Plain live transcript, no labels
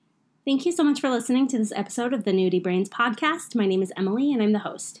Thank you so much for listening to this episode of the Nudie Brains podcast. My name is Emily, and I'm the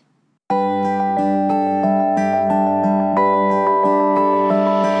host.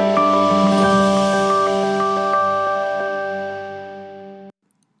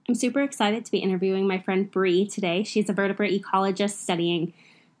 I'm super excited to be interviewing my friend Bree today. She's a vertebrate ecologist studying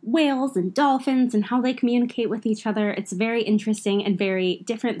whales and dolphins and how they communicate with each other. It's very interesting and very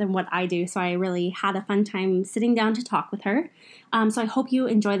different than what I do, so I really had a fun time sitting down to talk with her. So I hope you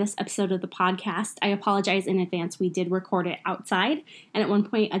enjoy this episode of the podcast. I apologize in advance. We did record it outside, and at one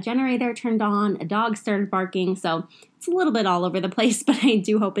point a generator turned on, a dog started barking, so it's a little bit all over the place, but I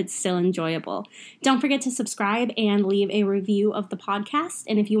do hope it's still enjoyable. Don't forget to subscribe and leave a review of the podcast,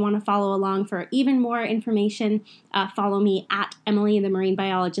 and if you want to follow along for even more information, follow me at Emily the Marine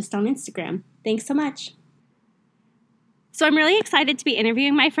Biologist on Instagram. Thanks so much. So I'm really excited to be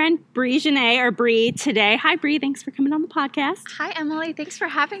interviewing my friend Brijonnay, or Bree, today. Hi, Bree. Thanks for coming on the podcast. Hi, Emily. Thanks for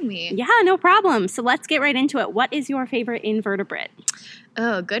having me. Yeah, no problem. So let's get right into it. What is your favorite invertebrate?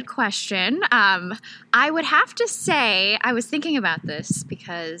 Oh, good question. I would have to say, I was thinking about this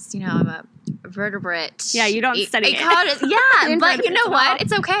because, I'm a vertebrate. Yeah, you don't study it. Yeah, but you know what?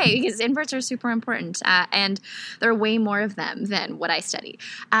 It's okay because inverts are super important, and there are way more of them than what I study.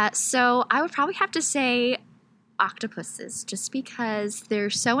 So I would probably have to say octopuses, just because they're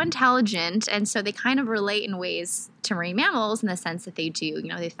so intelligent, and so they kind of relate in ways to marine mammals in the sense that they do.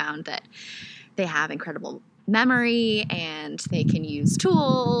 They found that they have incredible memory and they can use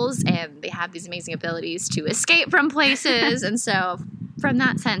tools and they have these amazing abilities to escape from places. And so from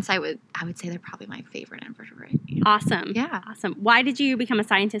that sense, I would say they're probably my favorite invertebrate. Awesome. Yeah. Awesome. Why did you become a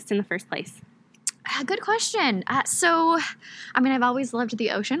scientist in the first place? Good question. I've always loved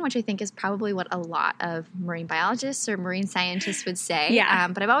the ocean, which I think is probably what a lot of marine biologists or marine scientists would say. Yeah.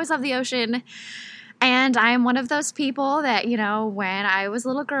 But I've always loved the ocean. And I'm one of those people that, when I was a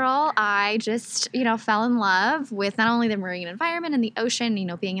little girl, I just, fell in love with not only the marine environment and the ocean,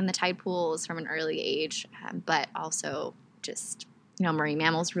 being in the tide pools from an early age, but also just, marine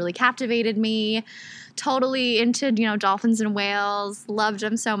mammals really captivated me. Totally into, dolphins and whales, loved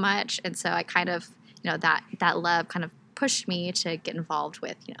them so much. And so I kind of, that love kind of pushed me to get involved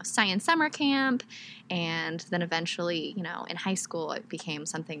with, science summer camp. And then eventually, in high school, it became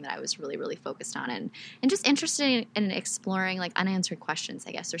something that I was really, really focused on and just interested in exploring like unanswered questions,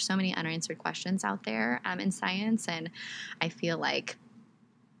 I guess. There's so many unanswered questions out there in science. And I feel like,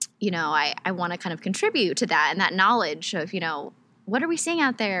 I want to kind of contribute to that and that knowledge of, what are we seeing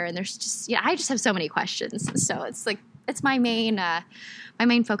out there? And there's just, I just have so many questions. So it's like, it's my main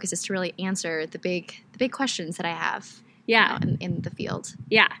focus is to really answer the big questions that I have. Yeah. In the field.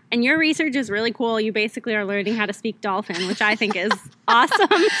 Yeah. And your research is really cool. You basically are learning how to speak dolphin, which I think is awesome.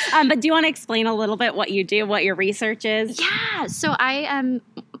 But do you want to explain a little bit what you do, what your research is? Yeah. So I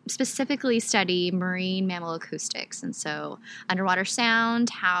specifically study marine mammal acoustics. And so underwater sound,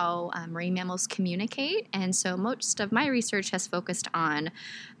 how marine mammals communicate. And so most of my research has focused on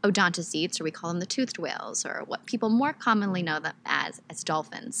odontocetes, or we call them the toothed whales, or what people more commonly know them as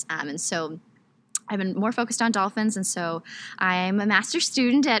dolphins. And so I've been more focused on dolphins, and so I'm a master's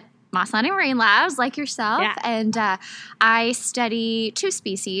student at Moss Landing Marine Labs, like yourself, yeah. And I study two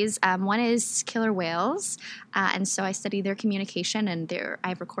species. One is killer whales, and so I study their communication, and I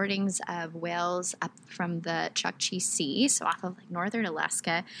have recordings of whales up from the Chukchi Sea, so off of northern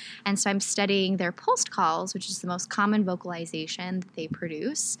Alaska, and so I'm studying their pulsed calls, which is the most common vocalization that they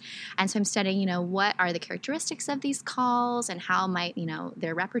produce, and so I'm studying, what are the characteristics of these calls, and how might,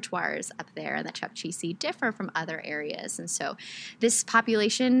 their repertoires up there in the Chukchi Sea differ from other areas, and so this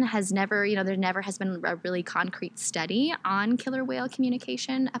population has never, there never has been a really concrete study on killer whale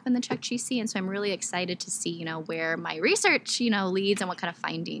communication up in the Chukchi Sea, and so I'm really excited to see, where my research, leads and what kind of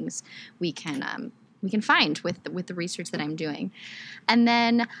findings we can find with the research that I'm doing. And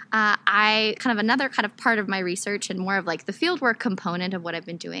then another kind of part of my research and more of like the fieldwork component of what I've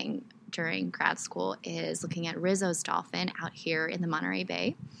been doing during grad school is looking at Rizzo's dolphin out here in the Monterey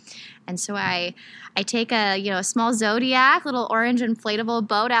Bay. And so I take a small Zodiac, little orange inflatable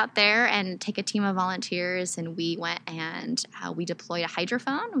boat out there and take a team of volunteers, and we went and we deployed a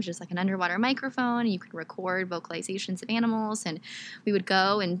hydrophone, which is like an underwater microphone, and you can record vocalizations of animals, and we would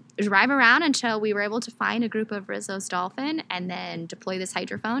go and drive around until we were able to find a group of Rizzo's dolphin and then deploy this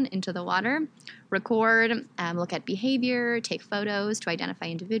hydrophone into the water, record, look at behavior, take photos to identify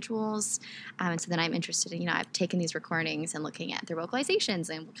individuals, and so then I'm interested in, I've taken these recordings and looking at their vocalizations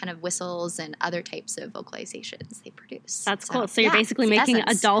and what kind of whistles and other types of vocalizations they produce. That's cool. So you're basically making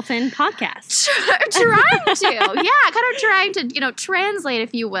a dolphin podcast. Trying to, translate,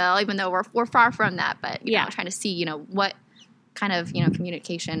 if you will, even though we're far from that, but, trying to see, what kind of,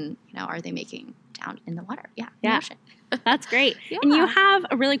 communication, are they making down in the water? Yeah. In the ocean. That's great. Yeah. And you have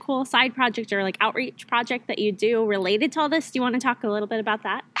a really cool side project or like outreach project that you do related to all this. Do you want to talk a little bit about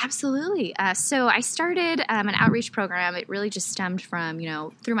that? Absolutely. So I started an outreach program. It really just stemmed from,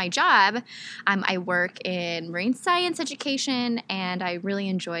 through my job. I work in marine science education, and I really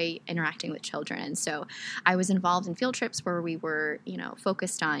enjoy interacting with children. And so I was involved in field trips where we were,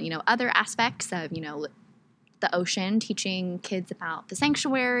 focused on, other aspects of, the ocean, teaching kids about the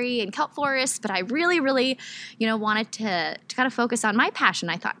sanctuary and kelp forests, but I really, really, wanted to kind of focus on my passion.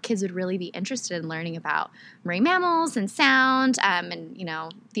 I thought kids would really be interested in learning about marine mammals and sound, and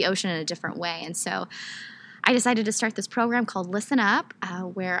the ocean in a different way. And so I decided to start this program called Listen Up,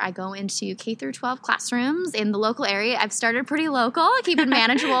 where I go into K through 12 classrooms in the local area. I've started pretty local, keep it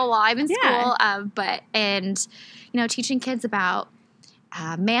manageable while I'm in school, and teaching kids about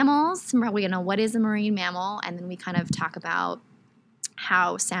mammals, what is a marine mammal, and then we kind of talk about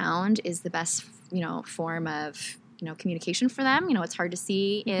how sound is the best, form of, communication for them. It's hard to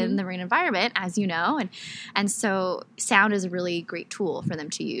see in the marine environment, as you know, and so sound is a really great tool for them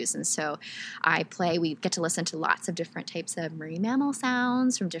to use. And so we get to listen to lots of different types of marine mammal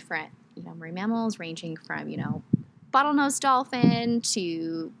sounds from different, marine mammals, ranging from, bottlenose dolphin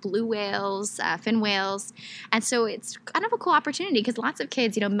to blue whales, fin whales. And so it's kind of a cool opportunity because lots of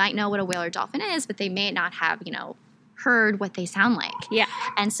kids, might know what a whale or dolphin is, but they may not have, heard what they sound like. Yeah.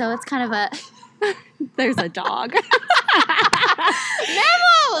 And so it's kind of a... There's a dog. Mammals!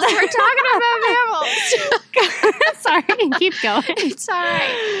 We're talking about mammals. Sorry, keep going. It's all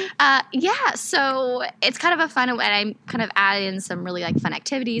right. So it's kind of a fun, and I kind of add in some really fun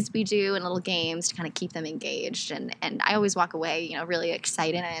activities we do and little games to kind of keep them engaged. And I always walk away, really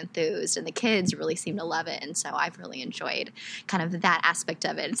excited and enthused, and the kids really seem to love it. And so I've really enjoyed kind of that aspect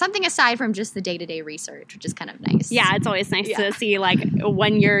of it. And something aside from just the day-to-day research, which is kind of nice. Yeah, it's always nice to see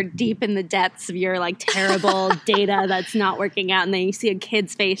when you're deep in the depths of your terrible data that's not working out, and then you see a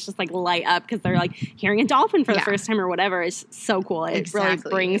kid's face just light up because they're hearing a dolphin for the first time or whatever. Is so cool. It really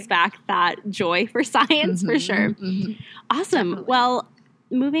brings back that joy for science for sure. Awesome. Definitely. Well,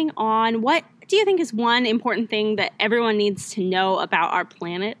 moving on, what do you think is one important thing that everyone needs to know about our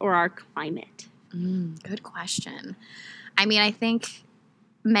planet or our climate? Good question. I mean, I think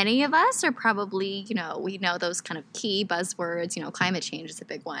many of us are probably, we know those kind of key buzzwords, climate change is a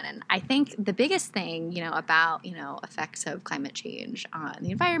big one. And I think the biggest thing, about, effects of climate change on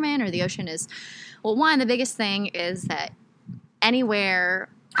the environment or the ocean is, well, one, the biggest thing is that anywhere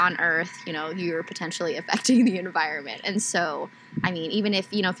on Earth, you're potentially affecting the environment. And so, I mean, even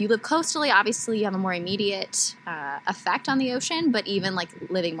if you live coastally, obviously you have a more immediate effect on the ocean, but even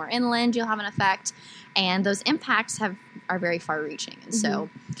living more inland, you'll have an effect. And those impacts are very far-reaching. And so,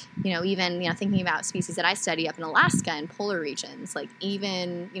 even, thinking about species that I study up in Alaska and polar regions,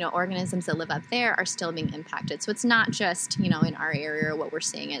 even, organisms that live up there are still being impacted. So it's not just, in our area, what we're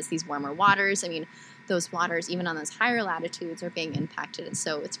seeing as these warmer waters. I mean, those waters, even on those higher latitudes, are being impacted. And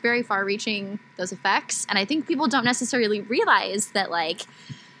so it's very far-reaching, those effects. And I think people don't necessarily realize that,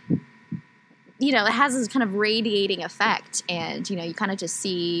 it has this kind of radiating effect, and, you kind of just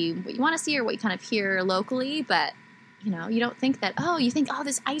see what you want to see or what you kind of hear locally, but, you don't think that,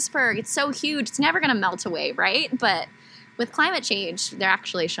 this iceberg, it's so huge, it's never going to melt away, right? But with climate change, they're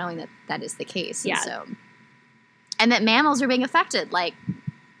actually showing that that is the case. Yeah. And that mammals are being affected,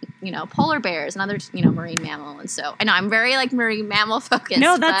 polar bears and other, marine mammal. And so I know I'm very marine mammal focused.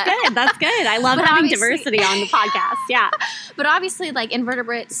 No, that's good. That's good. I love having diversity on the podcast. Yeah. But obviously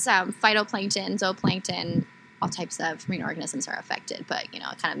invertebrates, phytoplankton, zooplankton, all types of marine organisms are affected. But, it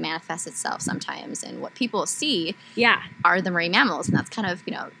kind of manifests itself sometimes. And what people see are the marine mammals. And that's kind of,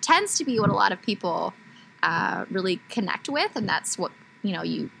 tends to be what a lot of people really connect with. And that's what,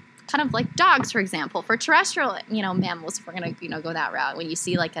 you kind of like dogs, for example, for terrestrial, mammals, if we're going to, go that route. When you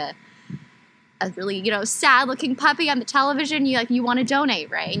see a really, sad looking puppy on the television, you want to donate,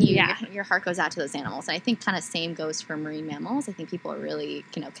 right? And your heart goes out to those animals. And I think kind of same goes for marine mammals. I think people are really,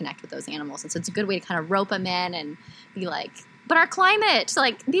 connect with those animals. And so it's a good way to kind of rope them in and be but our climate,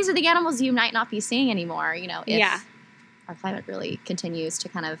 these are the animals you might not be seeing anymore, if our climate really continues to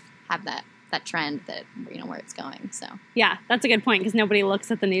kind of have that trend that, where it's going. So yeah, that's a good point, because nobody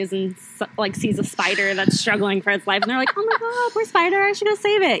looks at the news and sees a spider that's struggling for its life and they're like, oh my god, poor spider, I should go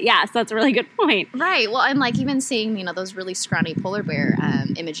save it. Yeah, so that's a really good point. Right. Well, and even seeing those really scrawny polar bear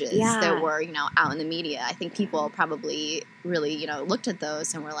images that were out in the media, I think people probably really looked at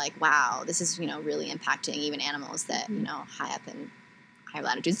those and were like, wow, this is really impacting even animals that high up in higher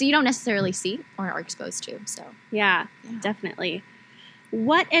latitudes that you don't necessarily see or are exposed to. So yeah. Definitely.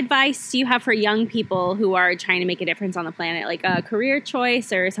 What advice do you have for young people who are trying to make a difference on the planet, like a career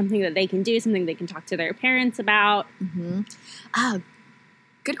choice or something that they can do, something they can talk to their parents about? Mm-hmm. Oh,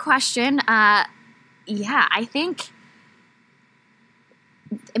 good question. I think,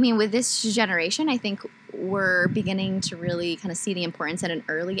 with this generation, I think we're beginning to really kind of see the importance at an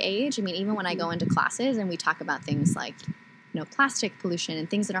early age. Even when I go into classes and we talk about things like, plastic pollution and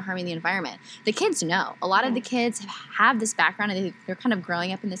things that are harming the environment, the kids know. A lot of the kids have this background and they're kind of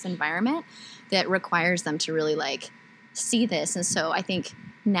growing up in this environment that requires them to really see this. And so I think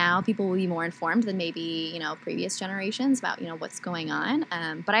now people will be more informed than maybe, previous generations about, what's going on.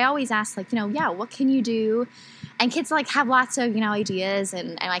 But I always ask what can you do? And kids have lots of, ideas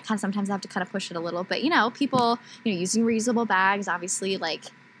and I kind of sometimes have to kind of push it a little, but people, using reusable bags, obviously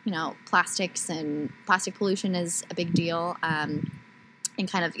plastics and plastic pollution is a big deal. And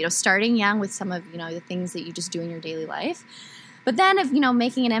kind of, starting young with some of, the things that you just do in your daily life. But then if,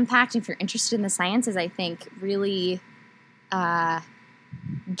 making an impact, if you're interested in the sciences, I think really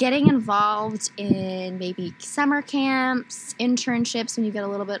getting involved in maybe summer camps, internships when you get a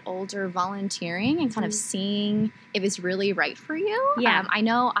little bit older, volunteering and kind of seeing if it's really right for you. Yeah. I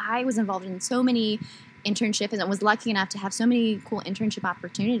know I was involved in so many internships and was lucky enough to have so many cool internship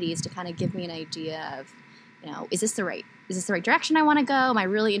opportunities to kind of give me an idea of, is this the right direction I want to go? Am I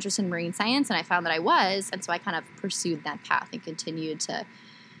really interested in marine science? And I found that I was, and so I kind of pursued that path and continued to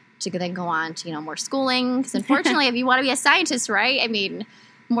then go on to, more schooling. Because unfortunately, if you want to be a scientist, right,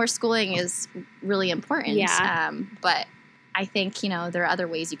 more schooling is really important. Yeah. But I think, there are other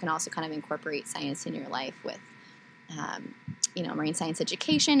ways you can also kind of incorporate science in your life with, marine science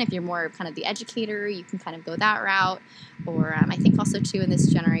education. If you're more kind of the educator, you can kind of go that route. Or I think also, too, in this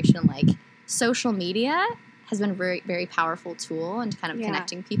generation, social media has been a very, very powerful tool in kind of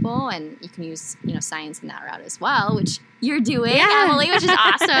connecting people. And you can use, science in that route as well, which you're doing, Emily, which is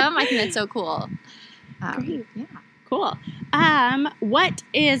awesome. I think that's so cool. Great. Yeah. Cool. What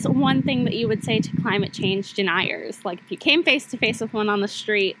is one thing that you would say to climate change deniers? If you came face to face with one on the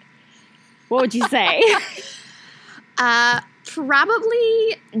street, what would you say?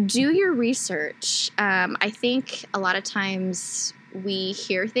 Probably do your research. I think a lot of times we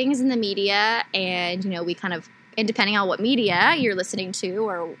hear things in the media and, we kind of, and depending on what media you're listening to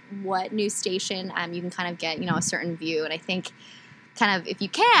or what news station, you can kind of get, a certain view. And I think kind of, if you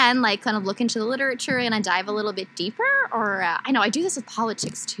can, kind of look into the literature and dive a little bit deeper. Or I know I do this with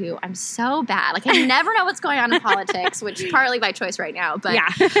politics too. I'm so bad. I never know what's going on in politics, which partly by choice right now. But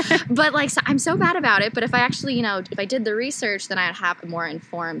but so I'm so bad about it. But if I actually, if I did the research, then I'd have a more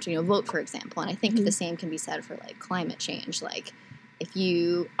informed, vote, for example. And I think the same can be said for climate change. If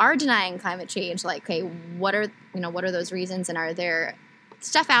you are denying climate change, okay, what are those reasons? And are there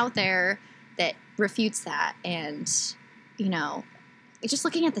stuff out there that refutes that? And, just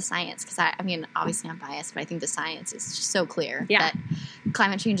looking at the science, because obviously I'm biased, but I think the science is just so clear that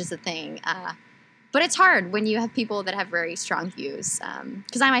climate change is a thing. But it's hard when you have people that have very strong views,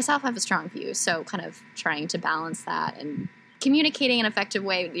 because I myself have a strong view. So kind of trying to balance that and communicating in an effective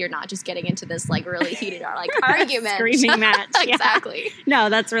way. You're not just getting into this really heated argument. Screaming match. Exactly. No,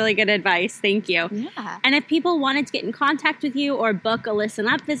 that's really good advice. Thank you. Yeah. And if people wanted to get in contact with you or book a Listen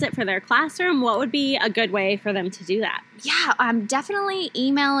Up visit for their classroom, what would be a good way for them to do that? Yeah, definitely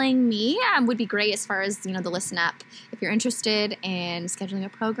emailing me would be great as far as, the Listen Up. If you're interested in scheduling a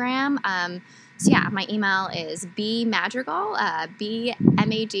program, so yeah, my email is bmadrigal,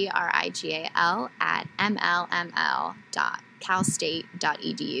 bmadrigal at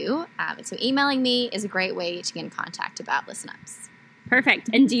mlml.calstate.edu. And so emailing me is a great way to get in contact about Listen Ups.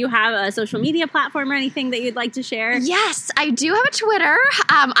 Perfect. And do you have a social media platform or anything that you'd like to share? Yes, I do have a Twitter.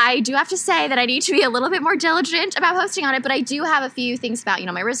 I do have to say that I need to be a little bit more diligent about posting on it, but I do have a few things about,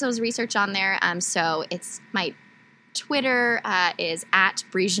 my research on there. So it's my Twitter is at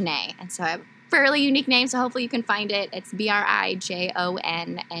Brijonnay. And so I have fairly unique name, so hopefully you can find it. It's Brijonnay.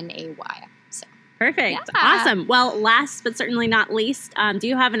 So perfect. Yeah. Awesome. Well, last but certainly not least, do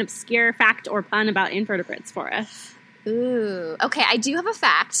you have an obscure fact or pun about invertebrates for us? Ooh. Okay, I do have a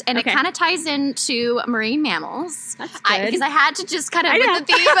fact, and it kind of ties into marine mammals. That's good. Because I had to just kind of, with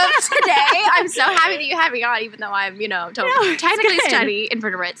the theme of today, I'm so happy that you have me on, even though I'm, technically study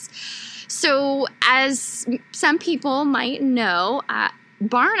invertebrates. So as some people might know,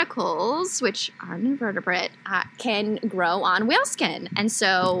 barnacles, which are an invertebrate, can grow on whale skin. And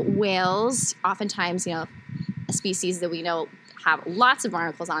so whales, oftentimes, a species that we know have lots of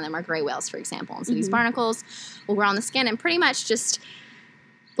barnacles on them are gray whales, for example. And so these barnacles will grow on the skin and pretty much just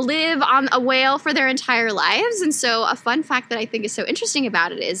live on a whale for their entire lives. And so a fun fact that I think is so interesting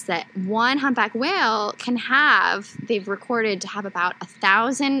about it is that one humpback whale they've recorded to have about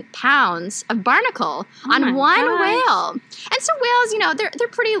 1,000 pounds of barnacle on one whale. And so whales, they're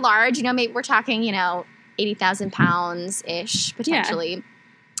pretty large. Maybe we're talking, 80,000 pounds-ish potentially. Yeah.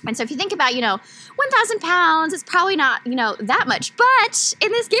 And so if you think about, 1,000 pounds, it's probably not, that much. But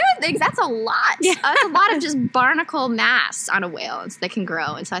in this game of things, that's a lot. Yeah. That's a lot of just barnacle mass on a whale that can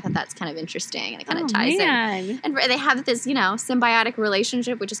grow. And so I thought that's kind of interesting. And it kind of ties in. And they have this, symbiotic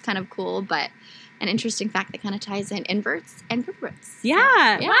relationship, which is kind of cool. But an interesting fact that kind of ties in inverts and vertebrates. Yeah.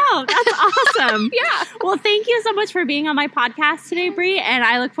 So, yeah. Wow. That's awesome. Yeah. Well, thank you so much for being on my podcast today, Bri. And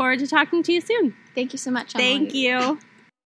I look forward to talking to you soon. Thank you so much, Emily. Thank you.